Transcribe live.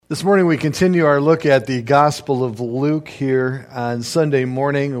This morning we continue our look at the Gospel of Luke here on Sunday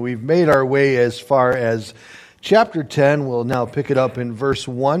morning. We've made our way as far as chapter 10. We'll now pick it up in verse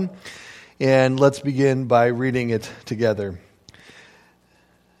 1, and let's begin by reading it together.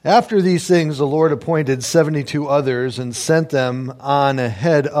 After these things, the Lord appointed 72 others and sent them on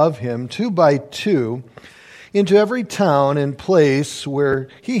ahead of him, 2 by 2, into every town and place where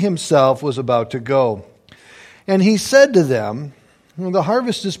he himself was about to go. And he said to them, "The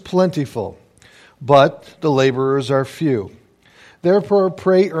harvest is plentiful, but the laborers are few. Therefore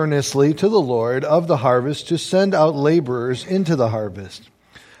pray earnestly to the Lord of the harvest to send out laborers into the harvest.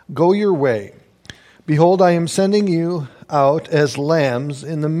 Go your way. Behold, I am sending you out as lambs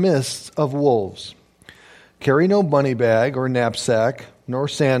in the midst of wolves. Carry no money bag or knapsack, nor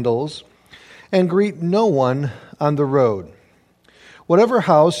sandals, and greet no one on the road. Whatever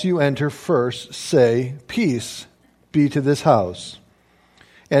house you enter first, say, 'Peace be to this house.'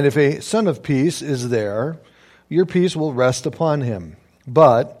 And if a son of peace is there, your peace will rest upon him.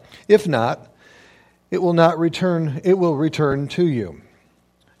 But if not, it will return to you.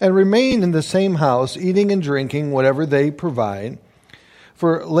 And remain in the same house, eating and drinking whatever they provide,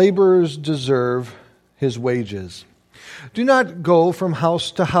 for laborers deserve his wages. Do not go from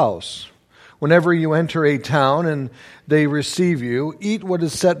house to house. Whenever you enter a town and they receive you, eat what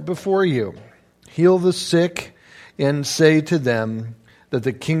is set before you. Heal the sick and say to them that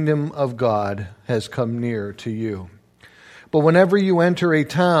the kingdom of God has come near to you. But whenever you enter a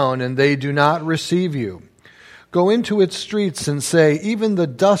town and they do not receive you, go into its streets and say, 'Even the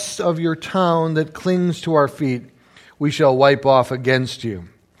dust of your town that clings to our feet, we shall wipe off against you.'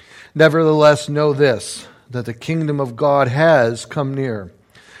 Nevertheless, know this, that the kingdom of God has come near.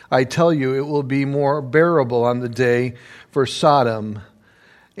 I tell you, it will be more bearable on the day for Sodom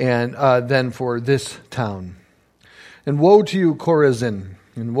than for this town. And woe to you, Chorazin,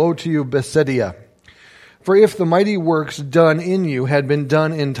 and woe to you, Bethsaida! For if the mighty works done in you had been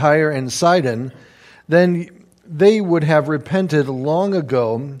done in Tyre and Sidon, then they would have repented long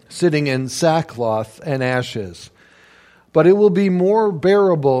ago, sitting in sackcloth and ashes. But it will be more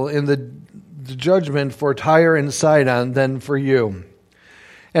bearable in the judgment for Tyre and Sidon than for you.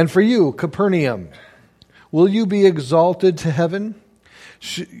 And for you, Capernaum, will you be exalted to heaven?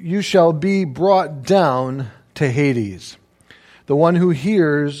 You shall be brought down to Hades. The one who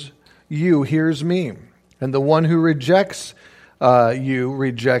hears you hears me, and the one who rejects you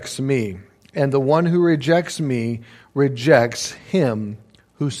rejects me, and the one who rejects me rejects him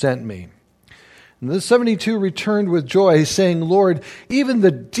who sent me." And the 72 returned with joy, saying, "Lord, even the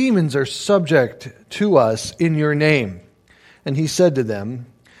demons are subject to us in your name." And he said to them,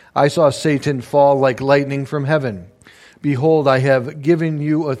 "I saw Satan fall like lightning from heaven. Behold, I have given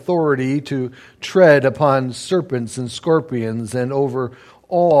you authority to tread upon serpents and scorpions and over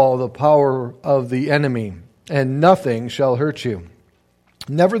all the power of the enemy, and nothing shall hurt you.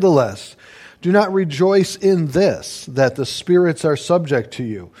 Nevertheless, do not rejoice in this, that the spirits are subject to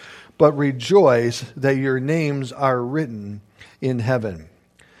you, but rejoice that your names are written in heaven."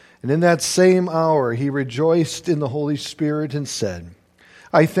 And in that same hour he rejoiced in the Holy Spirit and said,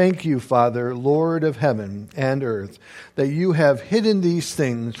 "I thank you, Father, Lord of heaven and earth, that you have hidden these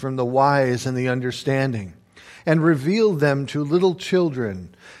things from the wise and the understanding, and revealed them to little children.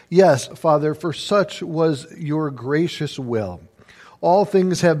 Yes, Father, for such was your gracious will. All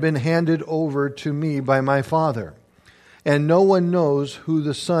things have been handed over to me by my Father, and no one knows who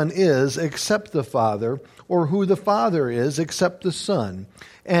the Son is except the Father, or who the Father is except the Son,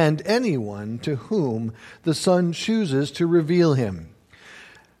 and anyone to whom the Son chooses to reveal him."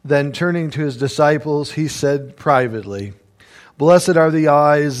 Then turning to his disciples, he said privately, "Blessed are the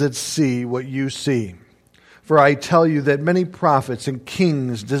eyes that see what you see. For I tell you that many prophets and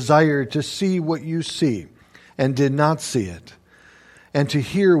kings desired to see what you see, and did not see it, and to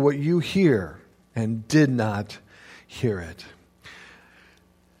hear what you hear, and did not hear it."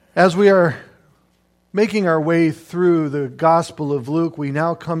 As we are making our way through the Gospel of Luke, we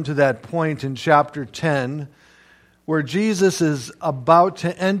now come to that point in chapter 10 where Jesus is about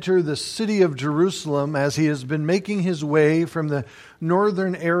to enter the city of Jerusalem as he has been making his way from the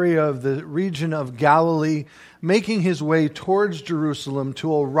northern area of the region of Galilee, making his way towards Jerusalem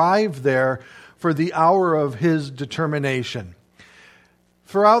to arrive there for the hour of his determination.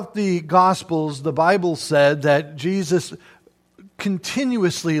 Throughout the Gospels, the Bible said that Jesus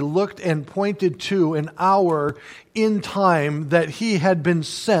continuously looked and pointed to an hour in time that he had been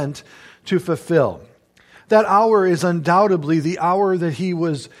sent to fulfill. That hour is undoubtedly the hour that he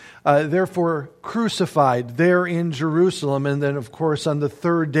was therefore crucified there in Jerusalem, and then, of course, on the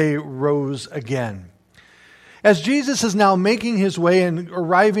third day rose again. As Jesus is now making his way and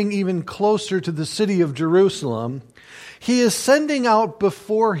arriving even closer to the city of Jerusalem, he is sending out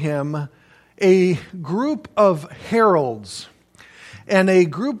before him a group of heralds and a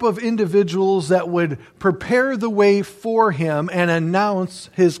group of individuals that would prepare the way for him and announce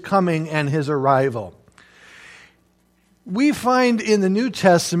his coming and his arrival. We find in the New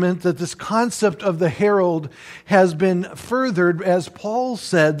Testament that this concept of the herald has been furthered, as Paul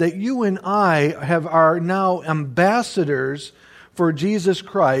said, that you and I are now ambassadors for Jesus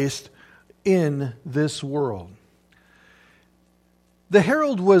Christ in this world. The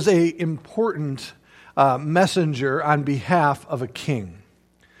herald was an important messenger on behalf of a king.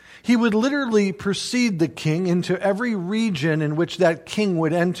 He would literally precede the king into every region in which that king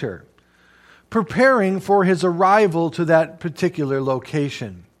would enter, preparing for his arrival to that particular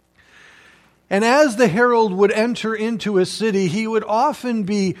location. And as the herald would enter into a city, he would often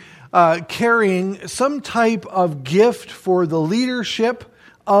be carrying some type of gift for the leadership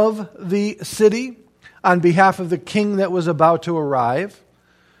of the city on behalf of the king that was about to arrive.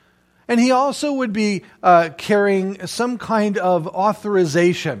 And he also would be carrying some kind of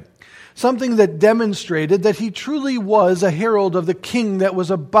authorization, something that demonstrated that he truly was a herald of the king that was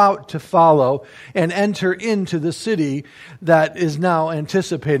about to follow and enter into the city that is now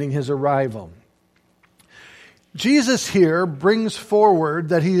anticipating his arrival. Jesus here brings forward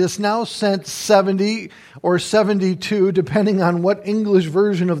that he has now sent 70 or 72, depending on what English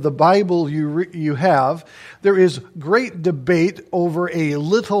version of the Bible you have. There is great debate over a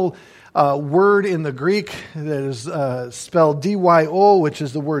little word in the Greek that is spelled dyo, which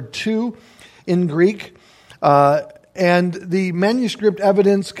is the word two in Greek. And the manuscript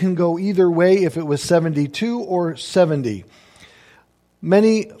evidence can go either way, if it was 72 or 70.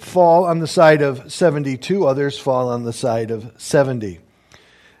 Many fall on the side of 72, others fall on the side of 70.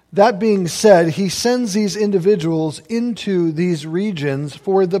 That being said, he sends these individuals into these regions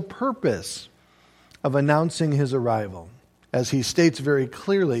for the purpose of announcing his arrival. As he states very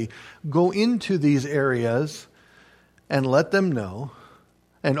clearly, go into these areas and let them know,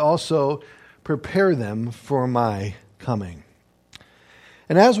 and also prepare them for my coming.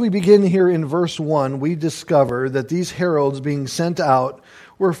 And as we begin here in verse 1, we discover that these heralds being sent out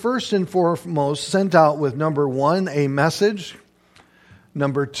were first and foremost sent out with, number 1, a message,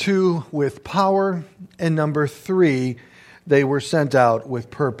 number 2, with power, and number 3, they were sent out with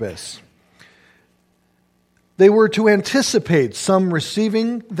purpose. They were to anticipate some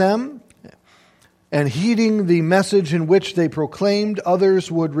receiving them and heeding the message in which they proclaimed. Others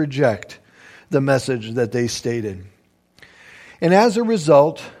would reject the message that they stated. And as a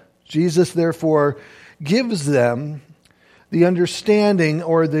result, Jesus therefore gives them the understanding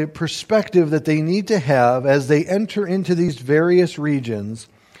or the perspective that they need to have as they enter into these various regions.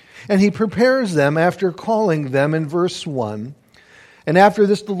 And he prepares them after calling them in verse 1. And after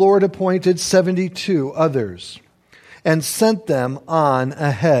this the Lord appointed 72 others and sent them on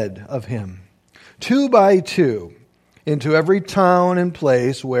ahead of him, 2 by 2, into every town and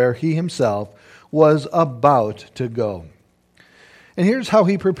place where he himself was about to go. And here's how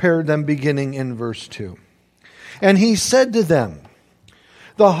he prepared them, beginning in verse 2. And he said to them,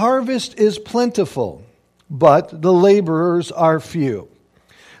 the harvest is plentiful, but the laborers are few.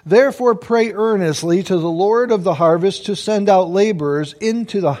 Therefore pray earnestly to the Lord of the harvest to send out laborers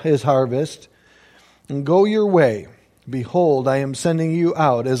into his harvest. And go your way. Behold, I am sending you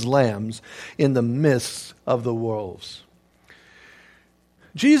out as lambs in the midst of the wolves.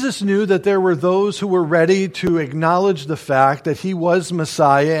 Jesus knew that there were those who were ready to acknowledge the fact that he was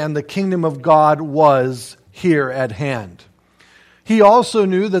Messiah and the kingdom of God was here at hand. He also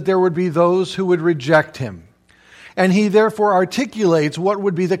knew that there would be those who would reject him. And he therefore articulates what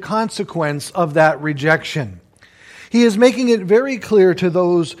would be the consequence of that rejection. He is making it very clear to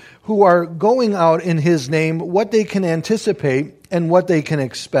those who are going out in his name what they can anticipate and what they can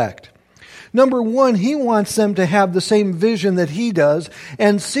expect. Number 1, he wants them to have the same vision that he does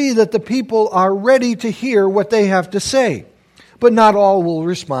and see that the people are ready to hear what they have to say. But not all will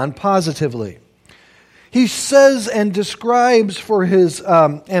respond positively. He says and describes for his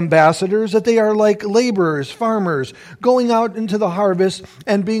ambassadors that they are like laborers, farmers, going out into the harvest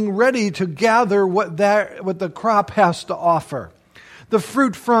and being ready to gather what the crop has to offer, the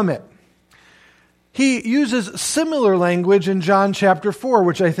fruit from it. He uses similar language in John chapter 4,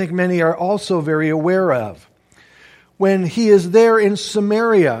 which I think many are also very aware of. When he is there in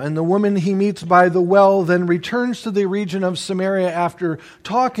Samaria, and the woman he meets by the well then returns to the region of Samaria after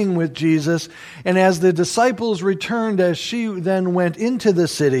talking with Jesus, and as the disciples returned as she then went into the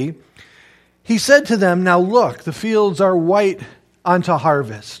city, he said to them, now look, the fields are white unto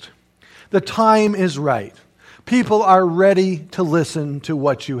harvest. The time is right. People are ready to listen to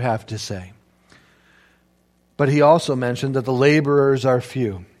what you have to say. But he also mentioned that the laborers are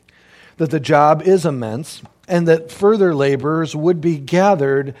few, that the job is immense, and that further laborers would be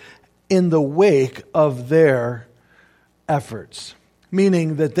gathered in the wake of their efforts,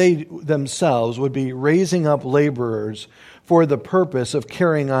 meaning that they themselves would be raising up laborers for the purpose of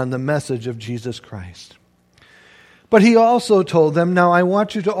carrying on the message of Jesus Christ. But he also told them, now I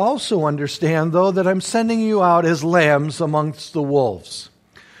want you to also understand, though, that I'm sending you out as lambs amongst the wolves.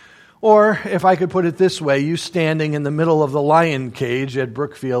 Or, if I could put it this way, you standing in the middle of the lion cage at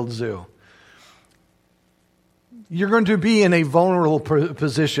Brookfield Zoo. You're going to be in a vulnerable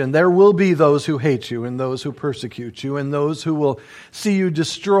position. There will be those who hate you and those who persecute you and those who will see you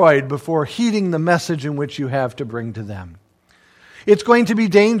destroyed before heeding the message in which you have to bring to them. It's going to be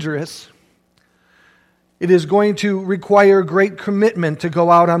dangerous. It is going to require great commitment to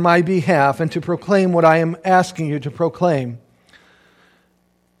go out on my behalf and to proclaim what I am asking you to proclaim.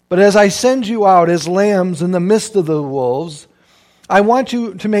 But as I send you out as lambs in the midst of the wolves, I want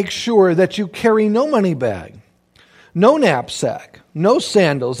you to make sure that you carry no money bag, no knapsack, no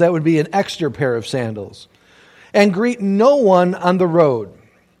sandals, that would be an extra pair of sandals, and greet no one on the road.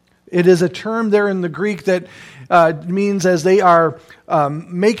 It is a term there in the Greek that means as they are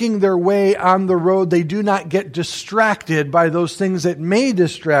making their way on the road, they do not get distracted by those things that may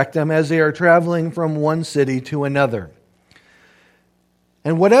distract them as they are traveling from one city to another.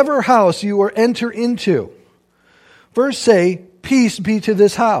 And whatever house you enter into, first say, peace be to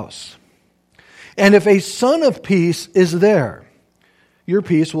this house. And if a son of peace is there, your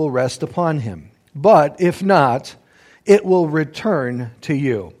peace will rest upon him. But if not, it will return to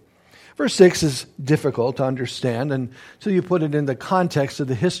you. Verse 6 is difficult to understand until you put it in the context of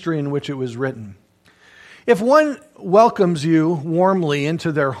the history in which it was written. If one welcomes you warmly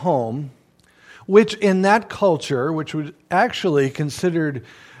into their home, which in that culture, which was actually considered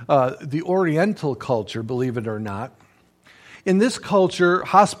the Oriental culture, believe it or not, in this culture,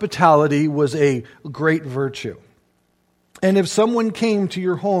 hospitality was a great virtue. And if someone came to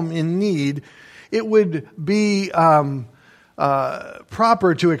your home in need, it would be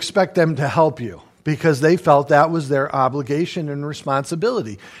proper to expect them to help you because they felt that was their obligation and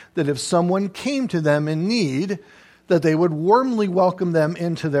responsibility. That if someone came to them in need, that they would warmly welcome them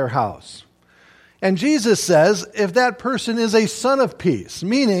into their house. And Jesus says, if that person is a son of peace,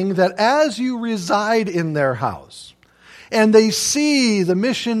 meaning that as you reside in their house, and they see the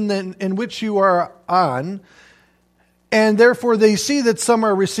mission in which you are on, and therefore they see that some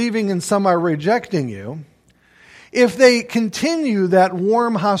are receiving and some are rejecting you, if they continue that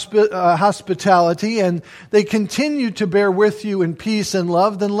warm hospitality and they continue to bear with you in peace and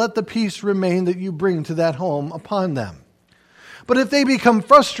love, then let the peace remain that you bring to that home upon them. But if they become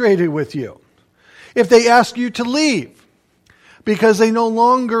frustrated with you, if they ask you to leave because they no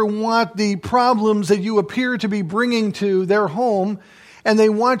longer want the problems that you appear to be bringing to their home and they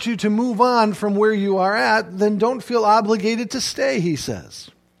want you to move on from where you are at, then don't feel obligated to stay, he says.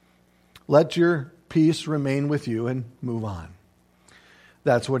 Let your peace remain with you and move on.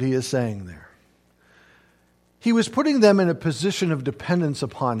 That's what he is saying there. He was putting them in a position of dependence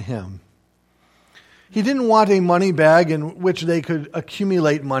upon him. He didn't want a money bag in which they could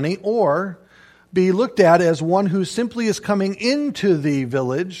accumulate money or be looked at as one who simply is coming into the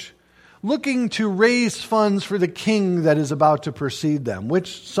village looking to raise funds for the king that is about to precede them,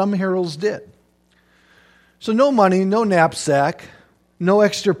 which some heralds did. So no money, no knapsack, no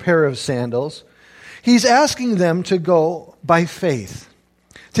extra pair of sandals. He's asking them to go by faith,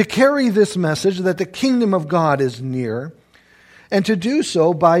 to carry this message that the kingdom of God is near, and to do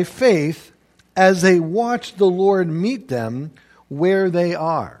so by faith as they watch the Lord meet them where they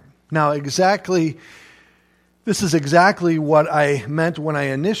are. Now, this is exactly what I meant when I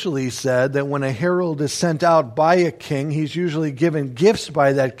initially said that when a herald is sent out by a king, he's usually given gifts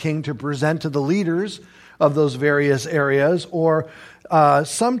by that king to present to the leaders of those various areas, or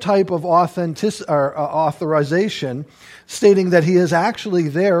some type of authorization stating that he is actually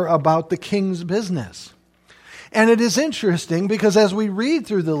there about the king's business. And it is interesting because as we read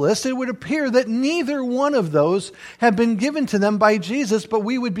through the list, it would appear that neither one of those have been given to them by Jesus, but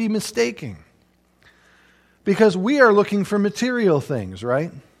we would be mistaken. Because we are looking for material things, right?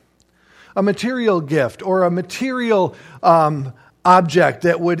 A material gift or a material object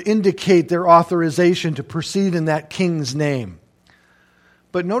that would indicate their authorization to proceed in that king's name.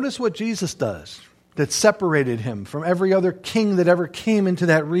 But notice what Jesus does that separated him from every other king that ever came into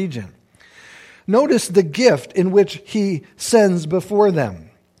that region. Notice the gift in which he sends before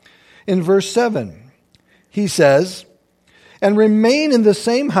them. In verse 7, he says, "And remain in the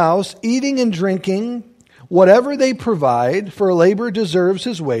same house, eating and drinking, Whatever they provide, for a laborer deserves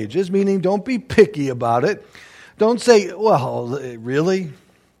his wages, meaning don't be picky about it. Don't say, well, really?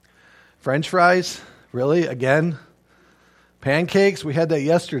 French fries? Really? Again? Pancakes? We had that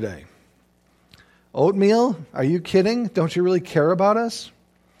yesterday. Oatmeal? Are you kidding? Don't you really care about us?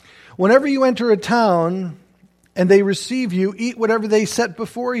 Whenever you enter a town and they receive you, eat whatever they set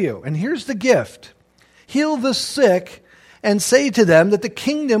before you. And here's the gift. Heal the sick and say to them that the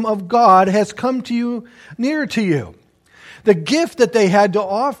kingdom of God has come to you, near to you. The gift that they had to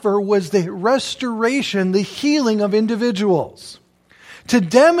offer was the restoration, the healing of individuals. To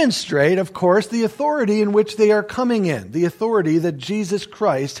demonstrate, of course, the authority in which they are coming in, the authority that Jesus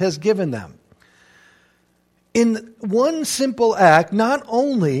Christ has given them. In one simple act, not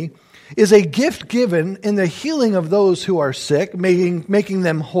only is a gift given in the healing of those who are sick, making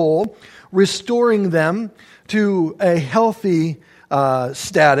them whole, restoring them to a healthy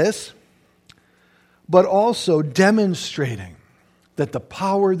status, but also demonstrating that the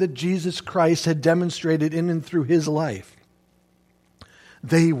power that Jesus Christ had demonstrated in and through his life,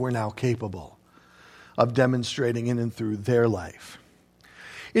 they were now capable of demonstrating in and through their life.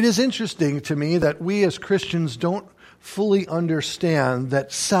 It is interesting to me that we as Christians don't fully understand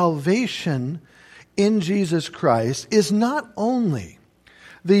that salvation in Jesus Christ is not only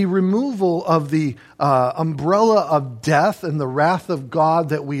the removal of the umbrella of death and the wrath of God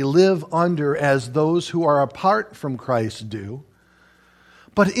that we live under as those who are apart from Christ do,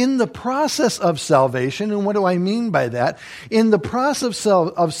 but in the process of salvation, and what do I mean by that? In the process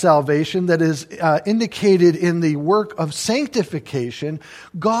of salvation that is indicated in the work of sanctification,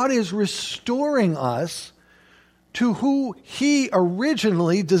 God is restoring us to who he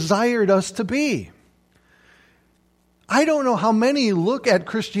originally desired us to be. I don't know how many look at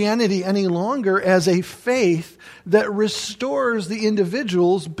Christianity any longer as a faith that restores the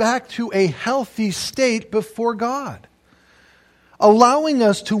individuals back to a healthy state before God, allowing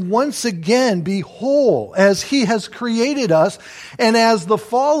us to once again be whole as he has created us and as the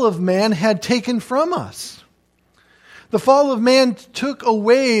fall of man had taken from us. The fall of man took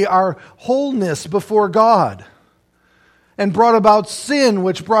away our wholeness before God and brought about sin,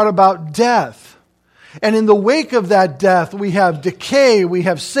 which brought about death. And in the wake of that death, we have decay, we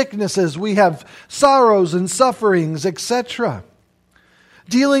have sicknesses, we have sorrows and sufferings, etc.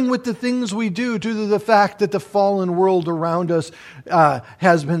 Dealing with the things we do due to the fact that the fallen world around us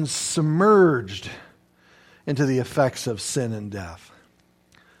has been submerged into the effects of sin and death.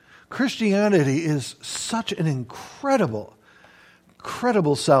 Christianity is such an incredible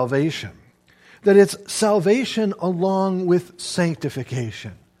salvation that it's salvation along with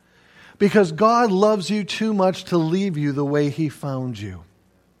sanctification. Because God loves you too much to leave you the way he found you.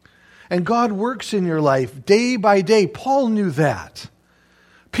 And God works in your life day by day. Paul knew that.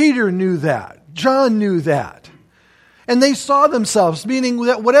 Peter knew that. John knew that. And they saw themselves, meaning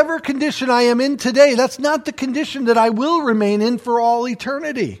that whatever condition I am in today, that's not the condition that I will remain in for all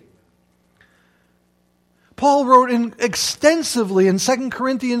eternity. Paul wrote extensively in 2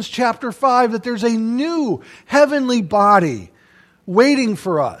 Corinthians chapter 5 that there's a new heavenly body waiting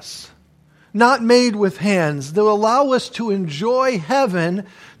for us, not made with hands, that will allow us to enjoy heaven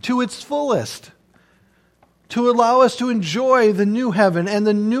to its fullest, to allow us to enjoy the new heaven and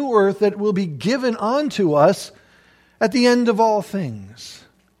the new earth that will be given unto us at the end of all things,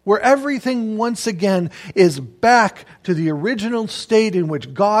 where everything once again is back to the original state in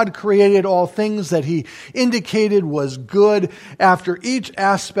which God created all things that he indicated was good. After each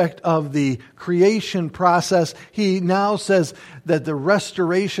aspect of the creation process, he now says that the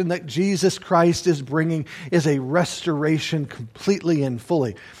restoration that Jesus Christ is bringing is a restoration completely and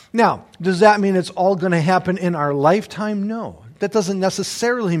fully. Now, does that mean it's all going to happen in our lifetime? No. That doesn't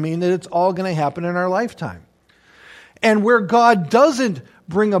necessarily mean that it's all going to happen in our lifetime. And where God doesn't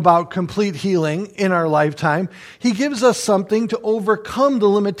bring about complete healing in our lifetime, he gives us something to overcome the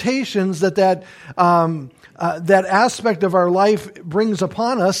limitations that aspect of our life brings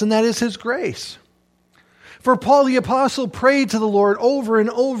upon us, and that is his grace. For Paul the Apostle prayed to the Lord over and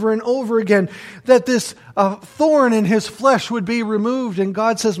over and over again that this thorn in his flesh would be removed, and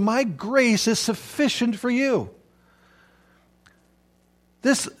God says, my grace is sufficient for you.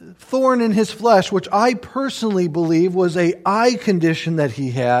 This thorn in his flesh, which I personally believe was an eye condition that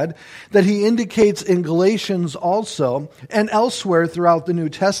he had, that he indicates in Galatians also, and elsewhere throughout the New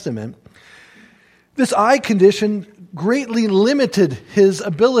Testament, this eye condition greatly limited his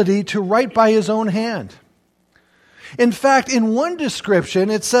ability to write by his own hand. In fact, in one description,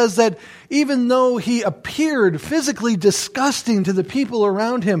 it says that even though he appeared physically disgusting to the people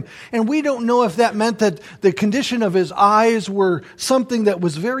around him, and we don't know if that meant that the condition of his eyes were something that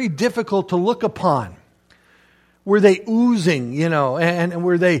was very difficult to look upon. Were they oozing, and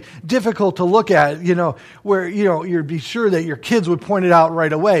were they difficult to look at, where, you'd be sure that your kids would point it out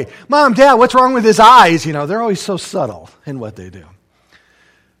right away. Mom, Dad, what's wrong with his eyes? They're always so subtle in what they do.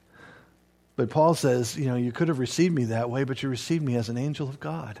 But Paul says, you could have received me that way, but you received me as an angel of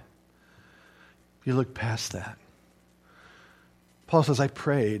God. You look past that. Paul says, I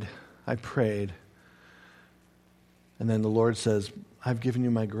prayed. And then the Lord says, I've given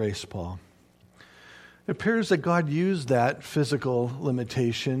you my grace, Paul. It appears that God used that physical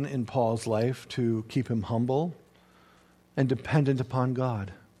limitation in Paul's life to keep him humble and dependent upon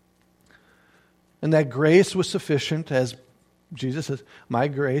God. And that grace was sufficient, as Jesus says, my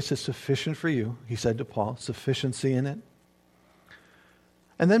grace is sufficient for you, he said to Paul, sufficiency in it.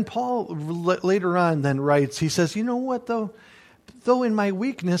 And then Paul later on then writes, he says, you know what though in my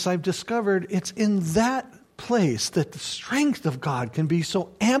weakness I've discovered it's in that place that the strength of God can be so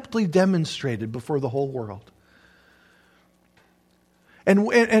amply demonstrated before the whole world. And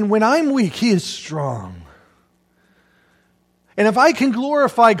when I'm weak, he is strong. And if I can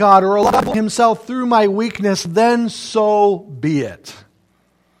glorify God or allow himself through my weakness, then so be it.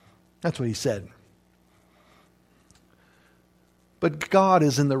 That's what he said. But God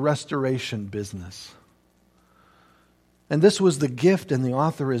is in the restoration business. And this was the gift and the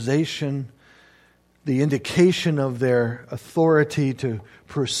authorization, the indication of their authority to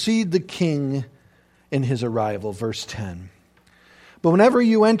precede the king in his arrival. Verse 10. But whenever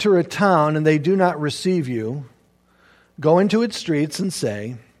you enter a town and they do not receive you, go into its streets and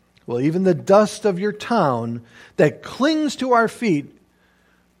say, well, even the dust of your town that clings to our feet,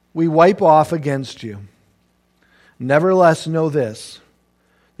 we wipe off against you. Nevertheless, know this,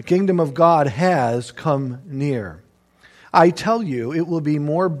 the kingdom of God has come near. I tell you, it will be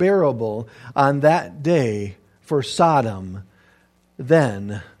more bearable on that day for Sodom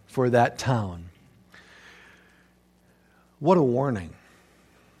than for that town. What a warning.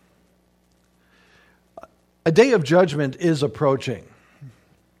 A day of judgment is approaching.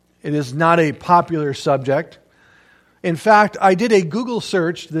 It is not a popular subject. In fact, I did a Google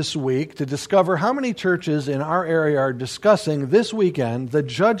search this week to discover how many churches in our area are discussing this weekend the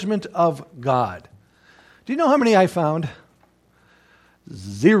judgment of God. Do you know how many I found?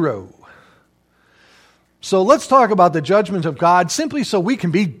 0. So let's talk about the judgment of God simply so we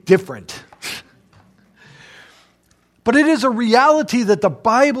can be different. But it is a reality that the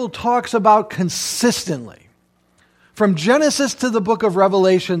Bible talks about consistently. From Genesis to the book of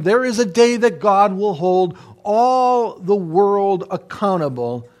Revelation, there is a day that God will hold all the world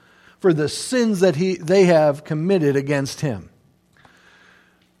accountable for the sins that they have committed against him.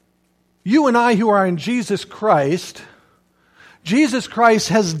 You and I who are in Jesus Christ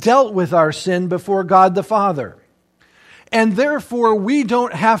has dealt with our sin before God the Father. And therefore, we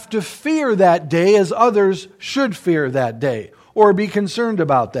don't have to fear that day as others should fear that day or be concerned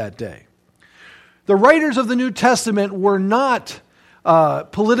about that day. The writers of the New Testament were not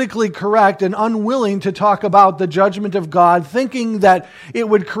politically correct and unwilling to talk about the judgment of God, thinking that it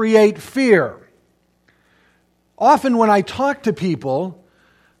would create fear. Often when I talk to people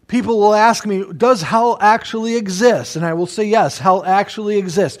will ask me, does hell actually exist? And I will say, yes, hell actually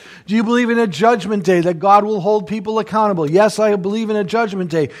exists. Do you believe in a judgment day that God will hold people accountable? Yes, I believe in a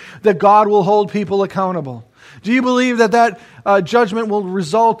judgment day that God will hold people accountable. Do you believe that judgment will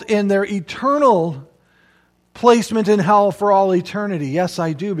result in their eternal placement in hell for all eternity? Yes,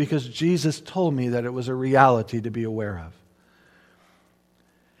 I do, because Jesus told me that it was a reality to be aware of.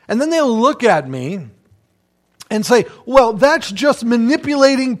 And then they'll look at me and say, well, that's just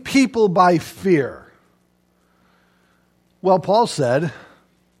manipulating people by fear. Well, Paul said,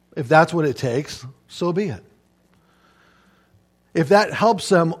 if that's what it takes, so be it. If that helps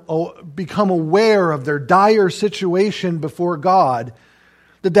them become aware of their dire situation before God,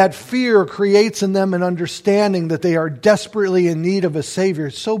 that fear creates in them an understanding that they are desperately in need of a Savior,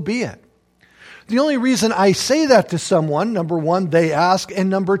 so be it. The only reason I say that to someone, number one, they ask, and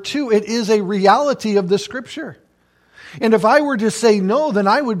number two, it is a reality of the Scripture. And if I were to say no, then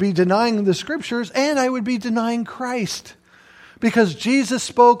I would be denying the Scriptures and I would be denying Christ. Because Jesus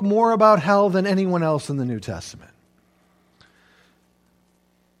spoke more about hell than anyone else in the New Testament.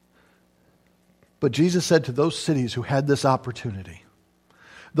 But Jesus said to those cities who had this opportunity,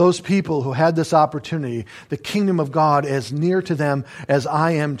 those people who had this opportunity, the kingdom of God as near to them as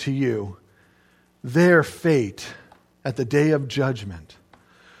I am to you, their fate at the day of judgment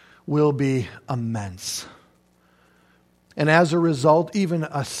will be immense. And as a result, even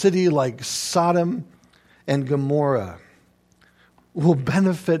a city like Sodom and Gomorrah will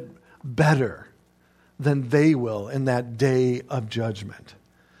benefit better than they will in that day of judgment.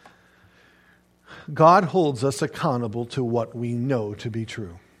 God holds us accountable to what we know to be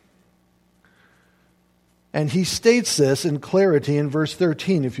true. And he states this in clarity in verse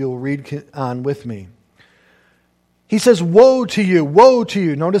 13, if you'll read on with me. He says, woe to you, woe to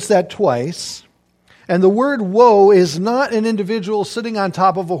you. Notice that twice. And the word woe is not an individual sitting on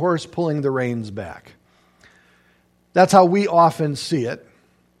top of a horse pulling the reins back. That's how we often see it.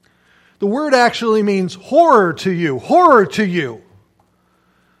 The word actually means horror to you, horror to you.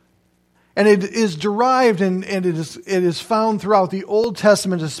 And it is derived and it is found throughout the Old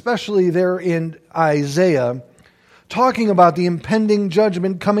Testament, especially there in Isaiah, talking about the impending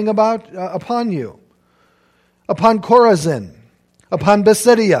judgment coming about upon you, upon Chorazin, upon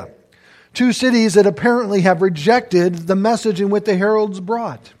Bethsaida, two cities that apparently have rejected the message in which the heralds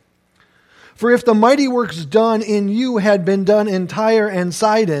brought. For if the mighty works done in you had been done in Tyre and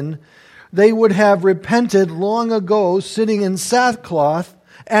Sidon, they would have repented long ago, sitting in sackcloth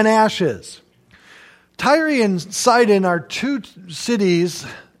and ashes. Tyre and Sidon are two cities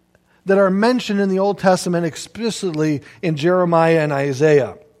that are mentioned in the Old Testament explicitly in Jeremiah and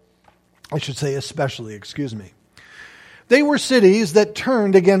Isaiah. I should say especially, excuse me. They were cities that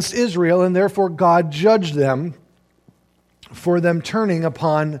turned against Israel, and therefore God judged them for them turning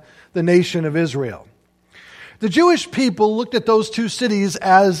upon the nation of Israel. The Jewish people looked at those two cities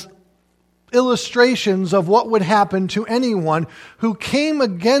as illustrations of what would happen to anyone who came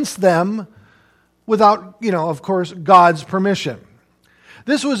against them without, of course, God's permission.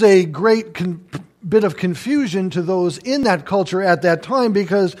 This was a great bit of confusion to those in that culture at that time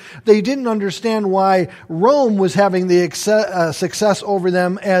because they didn't understand why Rome was having the success over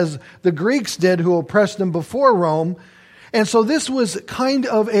them as the Greeks did, who oppressed them before Rome. And so this was kind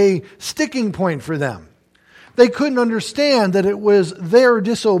of a sticking point for them. They couldn't understand that it was their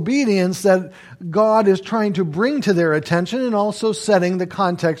disobedience that God is trying to bring to their attention and also setting the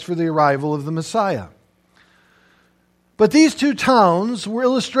context for the arrival of the Messiah. But these two towns were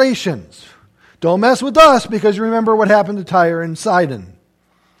illustrations. Don't mess with us because you remember what happened to Tyre and Sidon.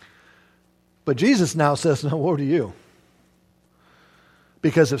 But Jesus now says, no, woe to you.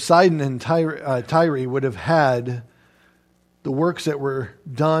 Because if Sidon and Tyre would have had the works that were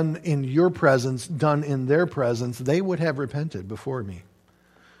done in your presence, done in their presence, they would have repented before me.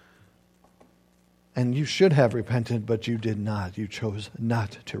 And you should have repented, but you did not. You chose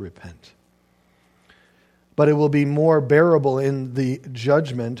not to repent. But it will be more bearable in the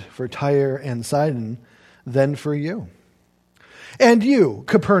judgment for Tyre and Sidon than for you. And you,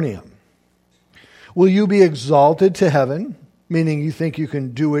 Capernaum, will you be exalted to heaven, meaning you think you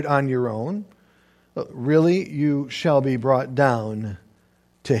can do it on your own? Really, you shall be brought down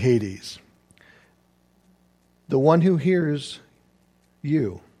to Hades. The one who hears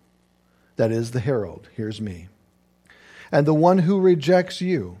you, that is the herald, hears me. And the one who rejects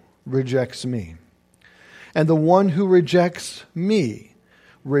you rejects me. And the one who rejects me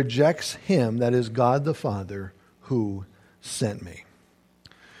rejects him, that is God the Father, who sent me.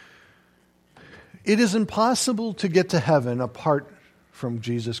 It is impossible to get to heaven apart from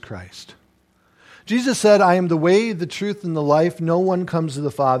Jesus Christ. Jesus said, I am the way, the truth, and the life. No one comes to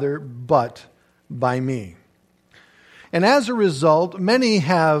the Father but by me. And as a result, many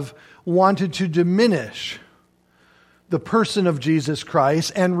have wanted to diminish the person of Jesus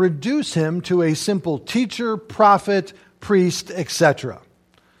Christ and reduce him to a simple teacher, prophet, priest, etc.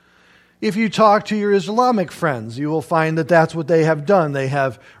 If you talk to your Islamic friends, you will find that that's what they have done. They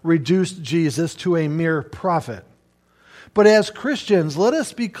have reduced Jesus to a mere prophet. But as Christians, let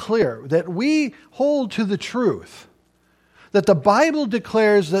us be clear that we hold to the truth that the Bible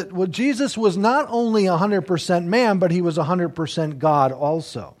declares that Jesus was not only 100% man, but he was 100% God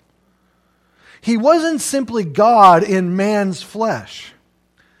also. He wasn't simply God in man's flesh.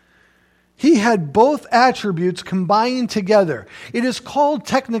 He had both attributes combined together. It is called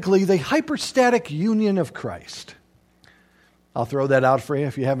technically the hypostatic union of Christ. I'll throw that out for you.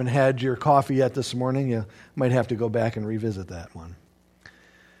 If you haven't had your coffee yet this morning, you might have to go back and revisit that one.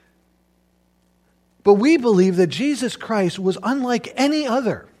 But we believe that Jesus Christ was unlike any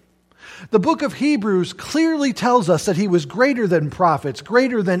other. The book of Hebrews clearly tells us that he was greater than prophets,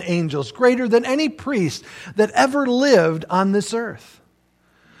 greater than angels, greater than any priest that ever lived on this earth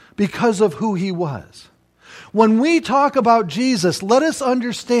because of who he was. When we talk about Jesus, let us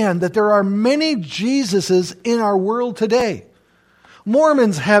understand that there are many Jesuses in our world today.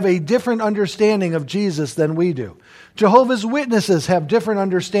 Mormons have a different understanding of Jesus than we do. Jehovah's Witnesses have different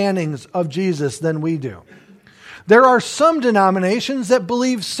understandings of Jesus than we do. There are some denominations that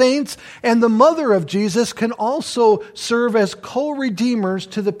believe saints and the mother of Jesus can also serve as co-redeemers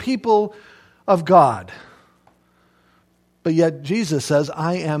to the people of God. But yet Jesus says,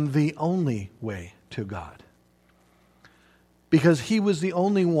 I am the only way to God. Because he was the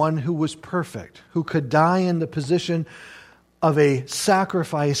only one who was perfect, who could die in the position of a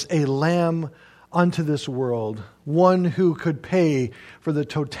sacrifice, a lamb unto this world, one who could pay for the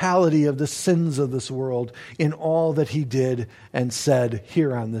totality of the sins of this world in all that he did and said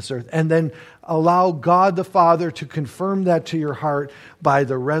here on this earth. And then allow God the Father to confirm that to your heart by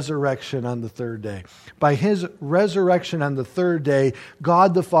the resurrection on the third day. By his resurrection on the third day,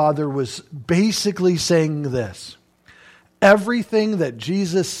 God the Father was basically saying this: everything that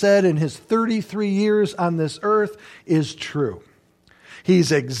Jesus said in his 33 years on this earth is true.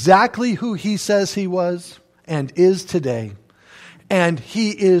 He's exactly who he says he was and is today. And he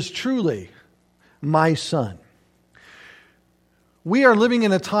is truly my son. We are living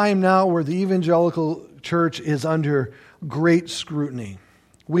in a time now where the evangelical church is under great scrutiny.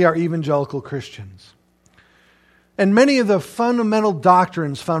 We are evangelical Christians. And many of the fundamental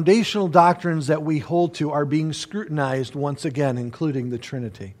doctrines, foundational doctrines that we hold to are being scrutinized once again, including the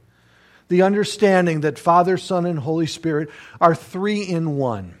Trinity. The understanding that Father, Son, and Holy Spirit are three in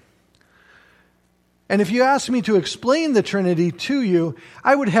one. And if you ask me to explain the Trinity to you,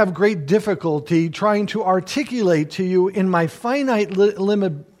 I would have great difficulty trying to articulate to you in my finite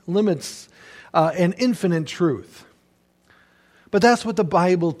limits an infinite truth. But that's what the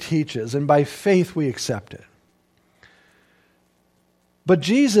Bible teaches, and by faith we accept it. But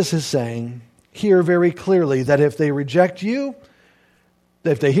Jesus is saying here very clearly that if they reject you,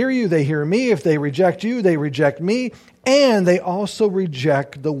 if they hear you, they hear me. If they reject you, they reject me. And they also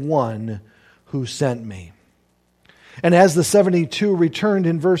reject the one who sent me. And as the 72 returned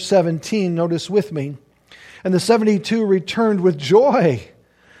in verse 17, notice with me, and the 72 returned with joy,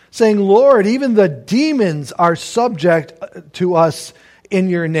 saying, Lord, even the demons are subject to us in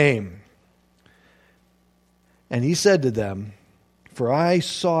your name. And he said to them, for I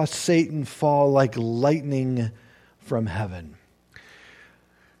saw Satan fall like lightning from heaven.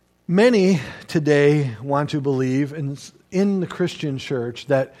 Many today want to believe in the Christian church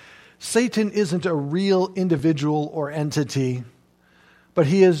that Satan isn't a real individual or entity, but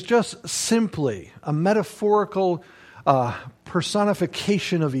he is just simply a metaphorical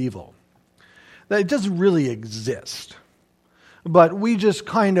personification of evil. That it doesn't really exist. But we just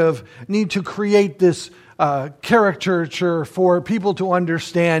kind of need to create this caricature for people to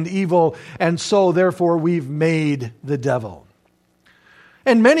understand evil, and so therefore we've made the devil.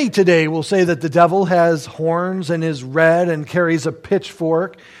 And many today will say that the devil has horns and is red and carries a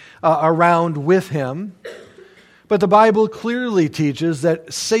pitchfork around with him. But the Bible clearly teaches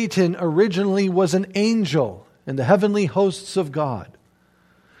that Satan originally was an angel in the heavenly hosts of God,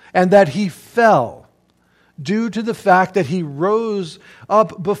 and that he fell due to the fact that he rose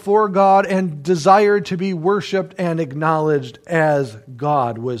up before God and desired to be worshiped and acknowledged as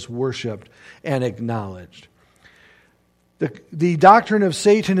God was worshiped and acknowledged. The doctrine of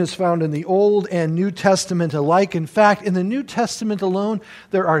Satan is found in the Old and New Testament alike. In fact, in the New Testament alone,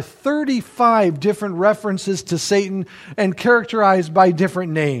 there are 35 different references to Satan and characterized by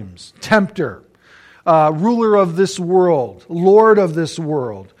different names. Tempter, ruler of this world, Lord of this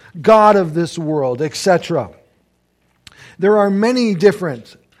world, God of this world, etc. There are many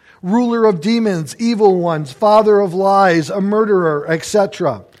different ruler of demons, evil ones, father of lies, a murderer,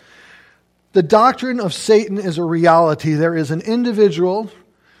 etc. The doctrine of Satan is a reality. There is an individual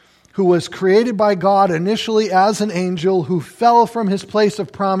who was created by God initially as an angel who fell from his place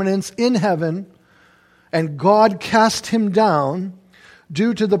of prominence in heaven, and God cast him down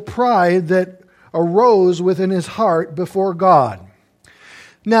due to the pride that arose within his heart before God.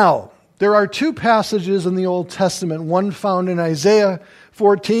 Now, there are two passages in the Old Testament, one found in Isaiah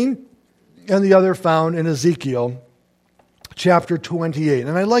 14 and the other found in Ezekiel chapter 28.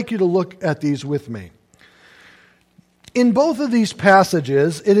 And I'd like you to look at these with me. In both of these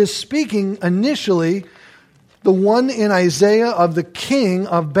passages, it is speaking initially, the one in Isaiah of the king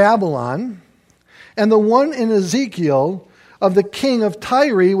of Babylon, and the one in Ezekiel of the king of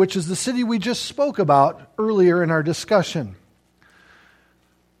Tyre, which is the city we just spoke about earlier in our discussion.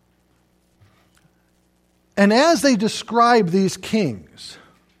 And as they describe these kings,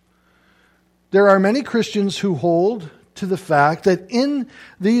 there are many Christians who hold to the fact that in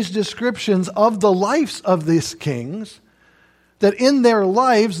these descriptions of the lives of these kings, that in their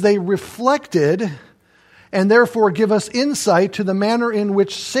lives they reflected and therefore give us insight to the manner in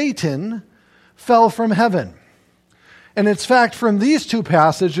which Satan fell from heaven. And it's fact from these two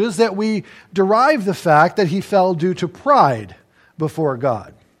passages that we derive the fact that he fell due to pride before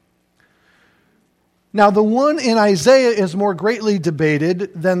God. Now, the one in Isaiah is more greatly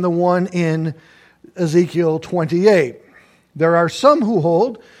debated than the one in Ezekiel 28. There are some who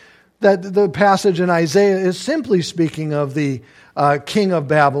hold that the passage in Isaiah is simply speaking of the king of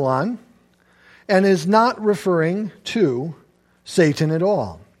Babylon and is not referring to Satan at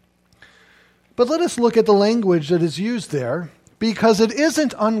all. But let us look at the language that is used there, because it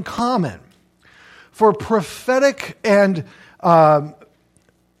isn't uncommon for prophetic and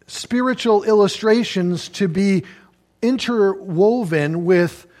spiritual illustrations to be interwoven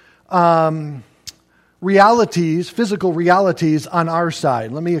with realities, physical realities on our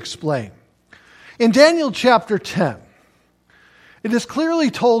side. Let me explain. In Daniel chapter 10, it is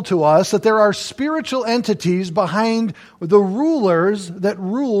clearly told to us that there are spiritual entities behind the rulers that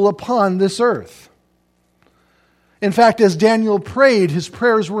rule upon this earth. In fact, as Daniel prayed, his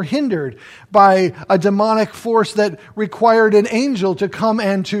prayers were hindered by a demonic force that required an angel to come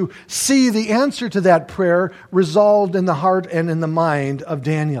and to see the answer to that prayer resolved in the heart and in the mind of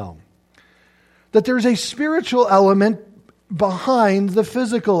Daniel. That there's a spiritual element behind the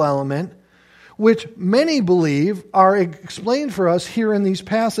physical element, which many believe are explained for us here in these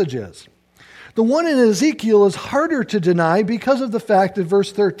passages. The one in Ezekiel is harder to deny because of the fact that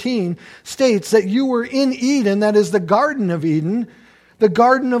verse 13 states that you were in Eden, that is the Garden of Eden, the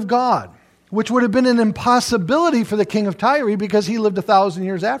garden of God, which would have been an impossibility for the king of Tyre because he lived 1,000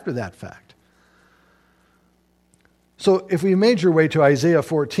 years after that fact. So if we made your way to Isaiah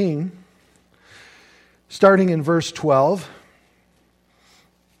 14, starting in verse 12,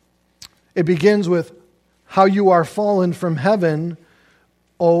 it begins with, how you are fallen from heaven,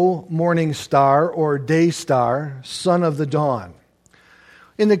 O morning star or day star, son of the dawn.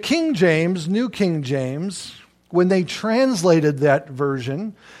 In the King James, New King James, when they translated that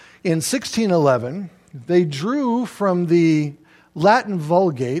version in 1611, they drew from the Latin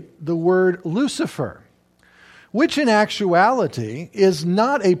Vulgate the word Lucifer, which in actuality is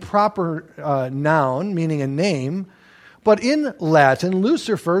not a proper noun, meaning a name, but in Latin,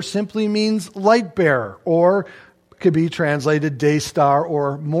 Lucifer simply means light bearer, or could be translated day star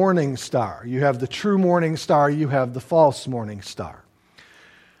or morning star. You have the true morning star, you have the false morning star.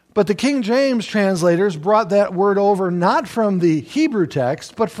 But the King James translators brought that word over not from the Hebrew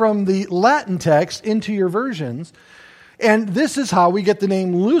text, but from the Latin text into your versions. And this is how we get the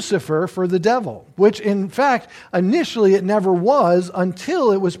name Lucifer for the devil, which in fact, initially it never was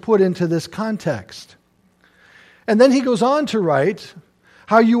until it was put into this context. And then he goes on to write,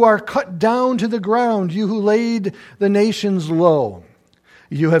 how you are cut down to the ground, you who laid the nations low.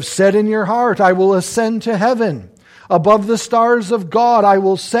 You have said in your heart, I will ascend to heaven. Above the stars of God, I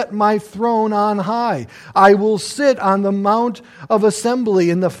will set my throne on high. I will sit on the mount of assembly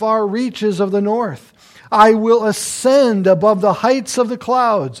in the far reaches of the north. I will ascend above the heights of the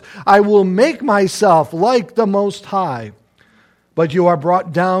clouds. I will make myself like the Most High. But you are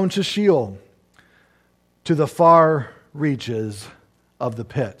brought down to Sheol, to the far reaches of the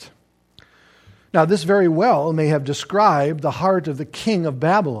pit. Now, this very well may have described the heart of the king of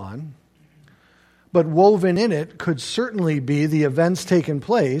Babylon, but woven in it could certainly be the events taking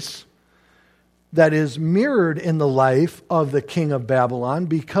place that is mirrored in the life of the king of Babylon,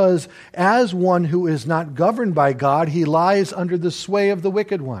 because as one who is not governed by God, he lies under the sway of the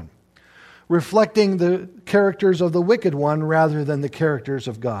wicked one, reflecting the characters of the wicked one rather than the characters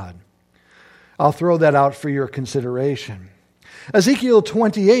of God. I'll throw that out for your consideration. Ezekiel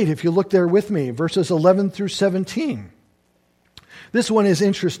 28, if you look there with me, verses 11 through 17. This one is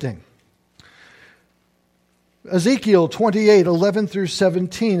interesting. Ezekiel 28, 11 through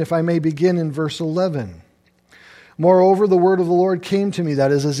 17, if I may begin in verse 11. Moreover, the word of the Lord came to me,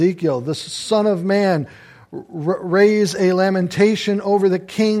 that is Ezekiel, the son of man, raise a lamentation over the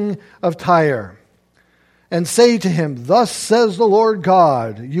king of Tyre, and say to him, thus says the Lord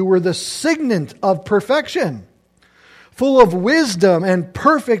God, you were the signet of perfection, full of wisdom and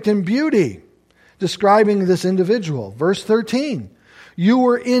perfect in beauty, describing this individual. Verse 13, you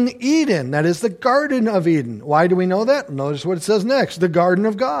were in Eden, that is the Garden of Eden. Why do we know that? Notice what it says next, the Garden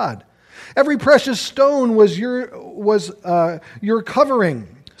of God. Every precious stone was your covering,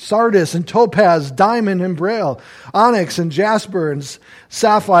 sardius and topaz, diamond and beryl, onyx and jasper and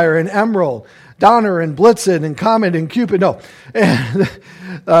sapphire and emerald, Donner and Blitzen and Comet and Cupid. No. And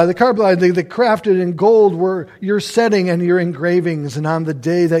the carbuline, the crafted in gold were your setting and your engravings. And on the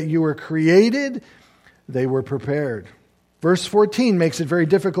day that you were created, they were prepared. Verse 14 makes it very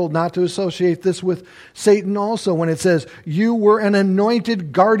difficult not to associate this with Satan also when it says, you were an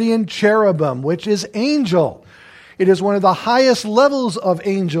anointed guardian cherubim, which is angel. It is one of the highest levels of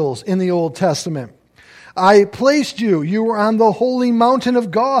angels in the Old Testament. I placed you. You were on the holy mountain of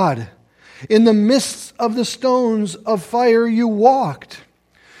God. In the midst of the stones of fire you walked.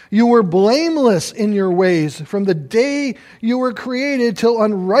 You were blameless in your ways from the day you were created till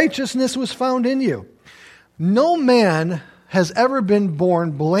unrighteousness was found in you. No man has ever been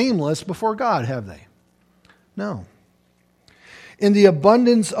born blameless before God, have they? No. In the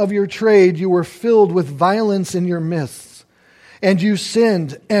abundance of your trade, you were filled with violence in your midst, and you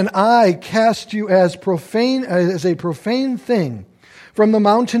sinned, and I cast you as a profane thing from the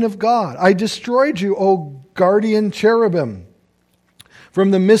mountain of God. I destroyed you, O guardian cherubim, from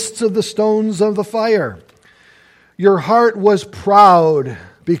the midst of the stones of the fire. Your heart was proud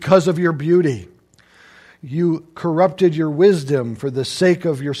because of your beauty. You corrupted your wisdom for the sake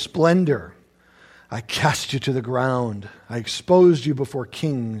of your splendor. I cast you to the ground. I exposed you before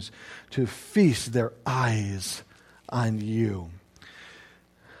kings to feast their eyes on you.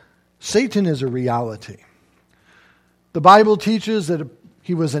 Satan is a reality. The Bible teaches that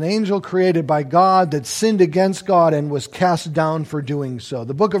he was an angel created by God that sinned against God and was cast down for doing so.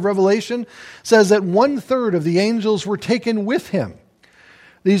 The book of Revelation says that 1/3 of the angels were taken with him.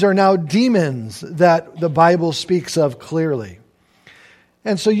 These are now demons that the Bible speaks of clearly.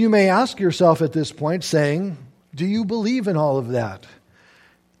 And so you may ask yourself at this point, saying, do you believe in all of that?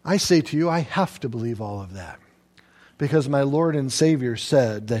 I say to you, I have to believe all of that. Because my Lord and Savior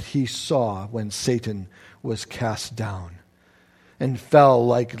said that he saw when Satan was cast down and fell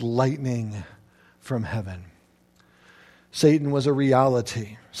like lightning from heaven. Satan was a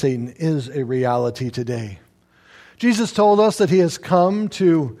reality. Satan is a reality today. Jesus told us that he has come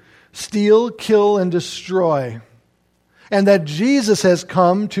to steal, kill, and destroy. And that Jesus has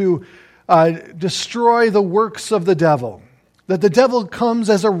come to destroy the works of the devil. That the devil comes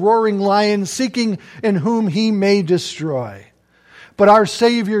as a roaring lion seeking in whom he may destroy. But our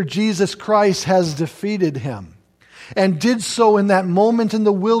Savior Jesus Christ has defeated him. And did so in that moment in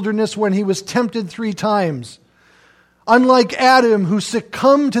the wilderness when he was tempted 3 times. Unlike Adam, who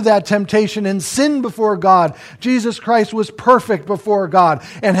succumbed to that temptation and sinned before God, Jesus Christ was perfect before God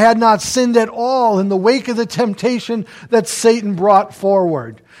and had not sinned at all in the wake of the temptation that Satan brought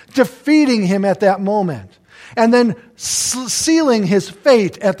forward, defeating him at that moment, and then sealing his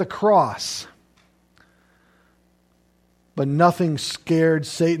fate at the cross. But nothing scared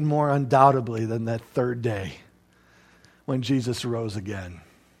Satan more undoubtedly than that 3rd day when Jesus rose again.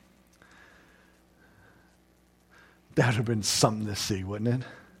 That would have been something to see, wouldn't it?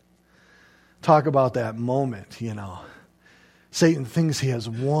 Talk about that moment, Satan thinks he has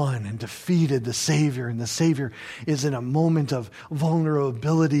won and defeated the Savior, and the Savior is in a moment of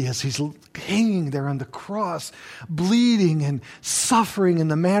vulnerability as he's hanging there on the cross, bleeding and suffering in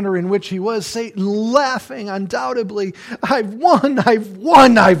the manner in which he was. Satan laughing undoubtedly, I've won, I've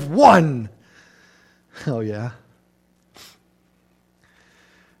won, I've won. Oh yeah?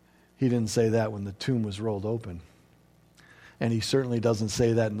 He didn't say that when the tomb was rolled open. And he certainly doesn't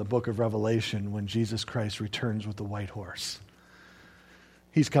say that in the book of Revelation when Jesus Christ returns with the white horse.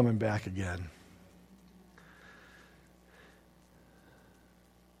 He's coming back again.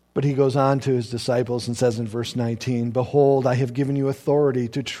 But he goes on to his disciples and says in verse 19, "Behold, I have given you authority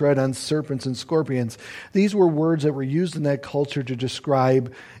to tread on serpents and scorpions." These were words that were used in that culture to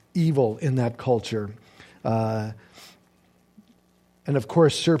describe evil in that culture. And of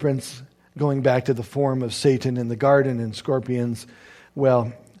course, serpents, going back to the form of Satan in the garden, and scorpions,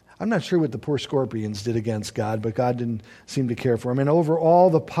 well, I'm not sure what the poor scorpions did against God, but God didn't seem to care for them. And over all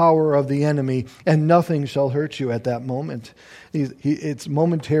the power of the enemy, and nothing shall hurt you at that moment. It's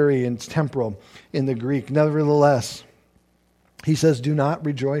momentary and it's temporal in the Greek. Nevertheless, he says, do not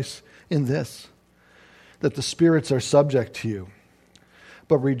rejoice in this, that the spirits are subject to you,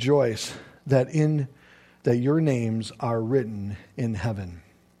 but rejoice that your names are written in heaven.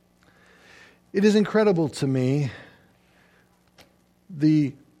 It is incredible to me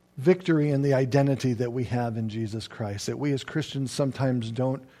the victory and the identity that we have in Jesus Christ, that we as Christians sometimes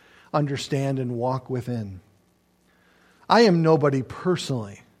don't understand and walk within. I am nobody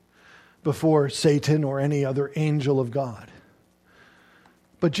personally before Satan or any other angel of God.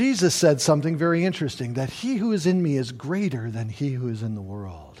 But Jesus said something very interesting, that he who is in me is greater than he who is in the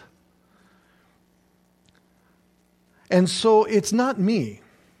world. And so it's not me.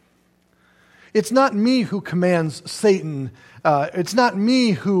 It's not me who commands Satan. It's not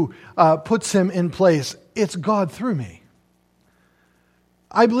me who puts him in place. It's God through me.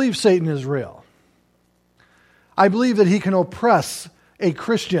 I believe Satan is real. I believe that he can oppress a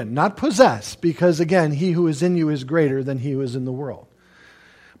Christian, not possess, because again, he who is in you is greater than he who is in the world.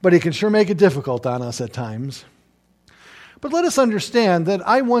 But he can sure make it difficult on us at times. But let us understand that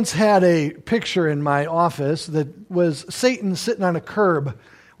I once had a picture in my office that was Satan sitting on a curb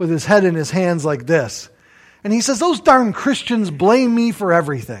with his head in his hands like this. And he says, those darn Christians blame me for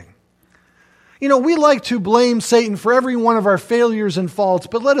everything. You know, we like to blame Satan for every one of our failures and faults,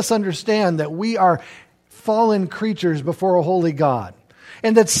 but let us understand that we are fallen creatures before a holy God.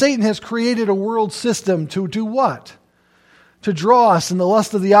 And that Satan has created a world system to do what? To draw us in the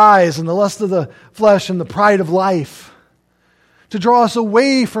lust of the eyes and the lust of the flesh and the pride of life. To draw us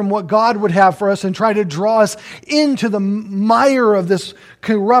away from what God would have for us and try to draw us into the mire of this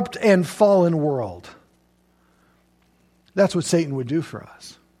corrupt and fallen world. That's what Satan would do for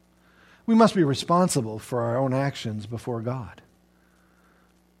us. We must be responsible for our own actions before God.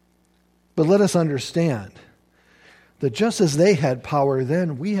 But let us understand that just as they had power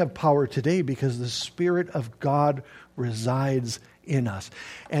then, we have power today because the Spirit of God resides in us.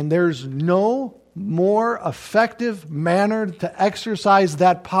 And there's no more effective manner to exercise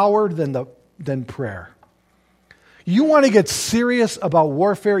that power than prayer. You want to get serious about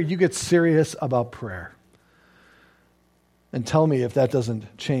warfare, you get serious about prayer. And tell me if that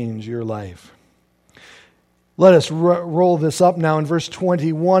doesn't change your life. Let us roll this up now in verse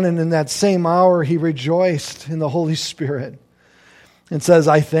 21. And in that same hour he rejoiced in the Holy Spirit and says,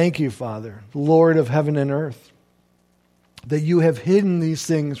 I thank you, Father, Lord of heaven and earth, that you have hidden these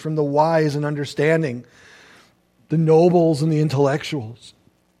things from the wise and understanding, the nobles and the intellectuals,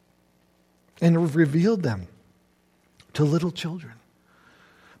 and have revealed them to little children.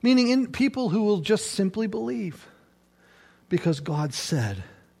 Meaning in people who will just simply believe because God said,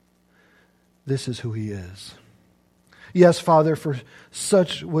 this is who he is. Yes, Father, for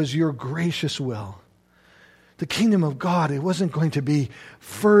such was your gracious will. The kingdom of God, it wasn't going to be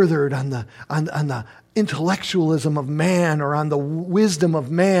furthered on the intellectualism of man or on the wisdom of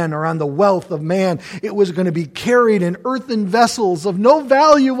man or on the wealth of man. It was going to be carried in earthen vessels of no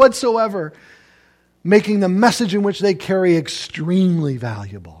value whatsoever, making the message in which they carry extremely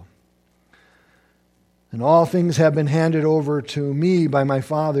valuable. And all things have been handed over to me by my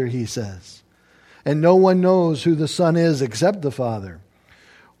Father, he says. And no one knows who the Son is except the Father,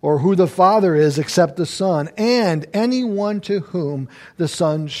 or who the Father is except the Son, and anyone to whom the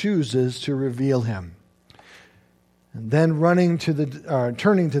Son chooses to reveal him. And then turning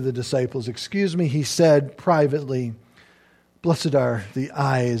to the disciples, he said privately, blessed are the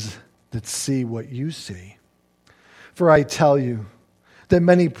eyes that see what you see. For I tell you that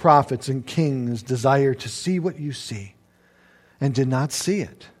many prophets and kings desire to see what you see and did not see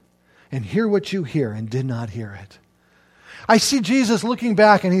it, and hear what you hear and did not hear it. I see Jesus looking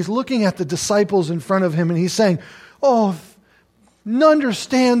back, and he's looking at the disciples in front of him, and he's saying,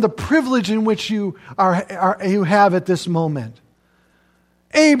 understand the privilege in which you have at this moment.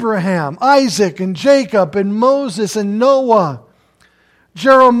 Abraham, Isaac, and Jacob, and Moses, and Noah,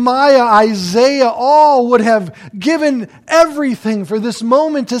 Jeremiah, Isaiah, all would have given everything for this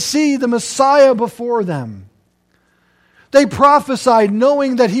moment to see the Messiah before them. They prophesied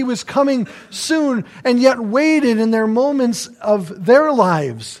knowing that he was coming soon, and yet waited in their moments of their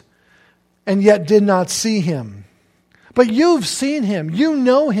lives, and yet did not see him. But you've seen him. You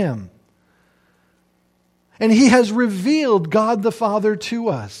know him. And he has revealed God the Father to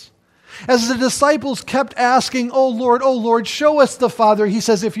us. As the disciples kept asking, oh Lord, show us the Father, he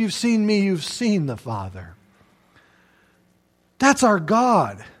says, if you've seen me, you've seen the Father. That's our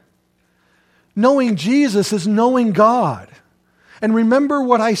God. Knowing Jesus is knowing God. And remember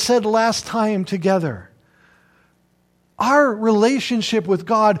what I said last time together. Our relationship with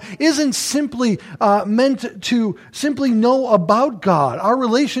God isn't simply meant to simply know about God. Our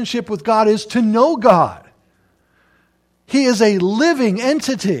relationship with God is to know God. He is a living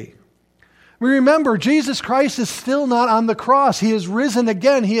entity. We remember Jesus Christ is still not on the cross. He is risen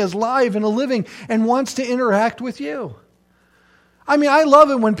again. He is live and a living and wants to interact with you. I mean, I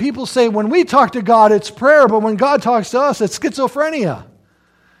love it when people say, when we talk to God, it's prayer, but when God talks to us, it's schizophrenia.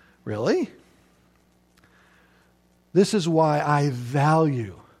 Really? This is why I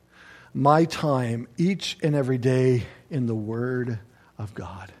value my time each and every day in the Word of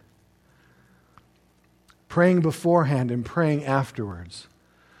God. Praying beforehand and praying afterwards,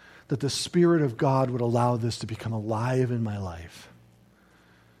 that the Spirit of God would allow this to become alive in my life.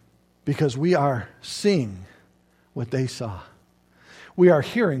 Because we are seeing what they saw. We are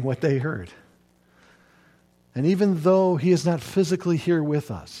hearing what they heard. And even though he is not physically here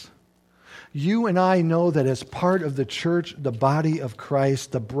with us, you and I know that as part of the church, the body of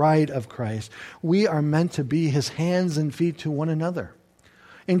Christ, the bride of Christ, we are meant to be his hands and feet to one another,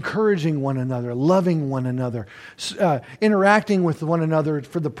 encouraging one another, loving one another, interacting with one another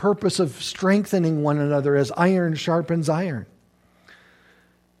for the purpose of strengthening one another as iron sharpens iron.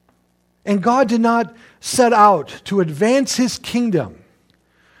 And God did not set out to advance his kingdom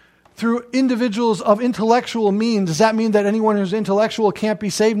through individuals of intellectual means. Does that mean that anyone who's intellectual can't be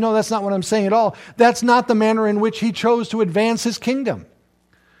saved? No, that's not what I'm saying at all. That's not the manner in which he chose to advance his kingdom.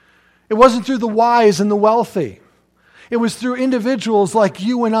 It wasn't through the wise and the wealthy. It was through individuals like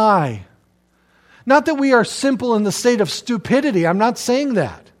you and I. Not that we are simple in the state of stupidity. I'm not saying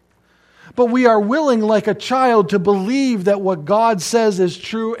that. But we are willing, like a child, to believe that what God says is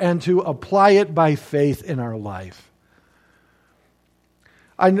true and to apply it by faith in our life.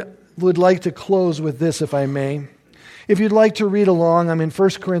 I would like to close with this, if I may. If you'd like to read along, I'm in 1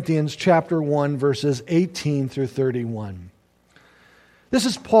 Corinthians chapter 1, verses 18 through 31. This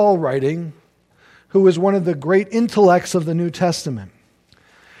is Paul writing, who is one of the great intellects of the New Testament.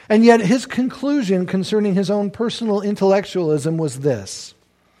 And yet his conclusion concerning his own personal intellectualism was this,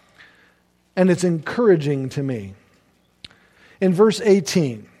 and it's encouraging to me. In verse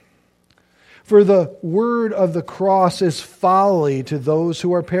 18, "For the word of the cross is folly to those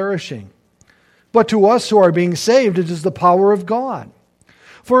who are perishing, but to us who are being saved it is the power of God.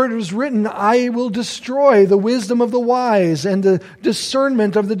 For it is written, I will destroy the wisdom of the wise, and the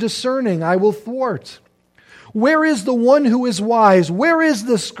discernment of the discerning I will thwart. Where is the one who is wise? Where is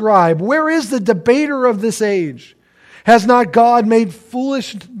the scribe? Where is the debater of this age? Has not God made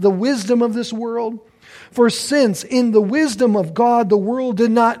foolish the wisdom of this world? For since in the wisdom of God the world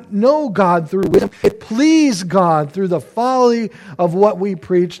did not know God through wisdom, it pleased God through the folly of what we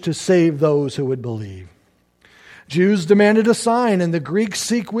preach to save those who would believe. Jews demanded a sign, and the Greeks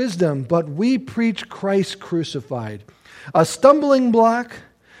seek wisdom, but we preach Christ crucified, a stumbling block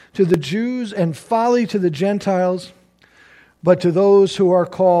to the Jews and folly to the Gentiles, but to those who are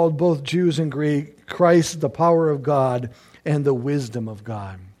called, both Jews and Greek, Christ, the power of God and the wisdom of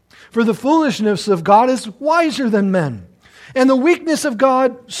God. For the foolishness of God is wiser than men, and the weakness of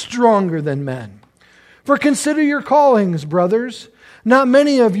God stronger than men. For consider your callings, brothers. Not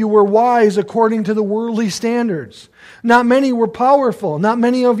many of you were wise according to the worldly standards. Not many were powerful. Not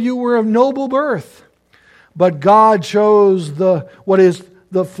many of you were of noble birth. But God chose what is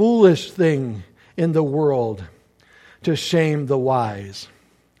the foolish thing in the world to shame the wise.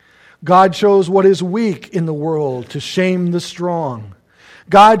 God chose what is weak in the world to shame the strong.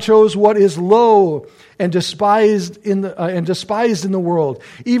 God chose what is low and despised in the world,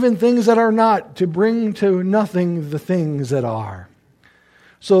 even things that are not, to bring to nothing the things that are,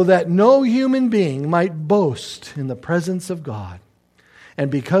 so that no human being might boast in the presence of God. And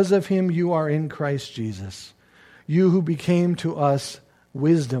because of him you are in Christ Jesus, you who became to us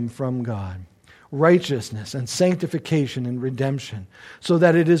wisdom from God, righteousness and sanctification and redemption, so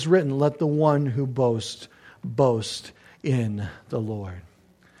that it is written, let the one who boasts, boast in the Lord.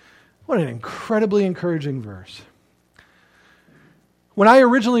 What an incredibly encouraging verse. When I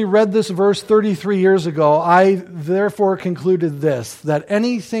originally read this verse 33 years ago, I therefore concluded this, that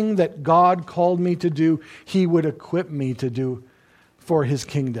anything that God called me to do, He would equip me to do for His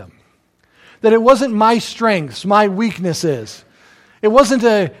kingdom. That it wasn't my strengths, my weaknesses. It wasn't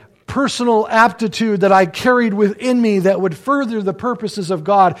a personal aptitude that I carried within me that would further the purposes of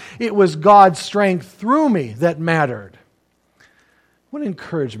God. It was God's strength through me that mattered. What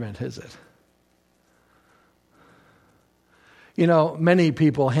encouragement is it? You know, many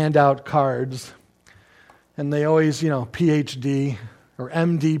people hand out cards, and they always, PhD or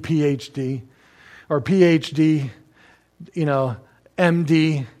MD, PhD, or PhD,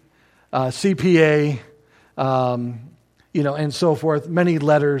 MD, CPA, and so forth, many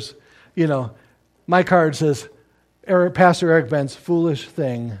letters. My card says, Pastor Eric Bent's foolish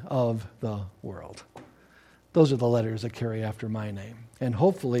thing of the world. Those are the letters that carry after my name. And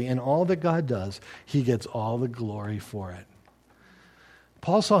hopefully, in all that God does, He gets all the glory for it.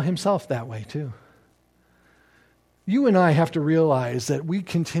 Paul saw himself that way too. You and I have to realize that we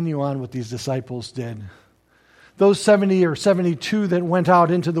continue on what these disciples did. Those 70 or 72 that went out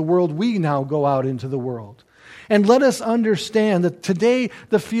into the world, we now go out into the world. And let us understand that today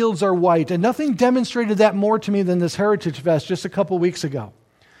the fields are white. And nothing demonstrated that more to me than this Heritage Fest just a couple weeks ago.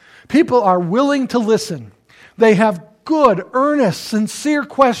 People are willing to listen. They have good, earnest, sincere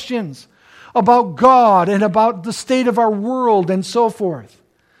questions about God and about the state of our world and so forth.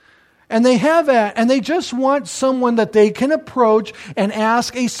 And they have that, and they just want someone that they can approach and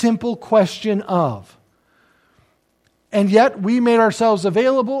ask a simple question of. And yet we made ourselves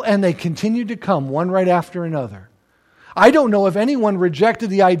available, and they continued to come one right after another. I don't know if anyone rejected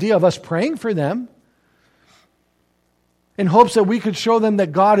the idea of us praying for them in hopes that we could show them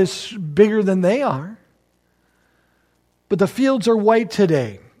that God is bigger than they are. But the fields are white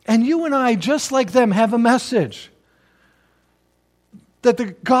today. And you and I, just like them, have a message that the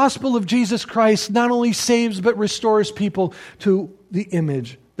gospel of Jesus Christ not only saves but restores people to the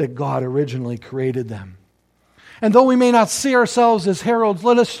image that God originally created them. And though we may not see ourselves as heralds,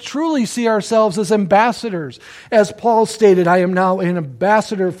 let us truly see ourselves as ambassadors. As Paul stated, I am now an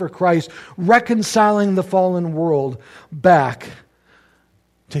ambassador for Christ, reconciling the fallen world back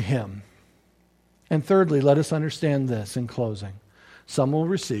to Him. And thirdly, let us understand this in closing. Some will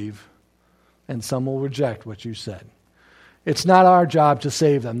receive and some will reject what you said. It's not our job to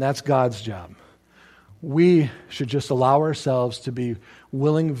save them. That's God's job. We should just allow ourselves to be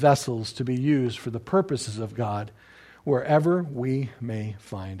willing vessels to be used for the purposes of God wherever we may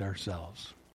find ourselves.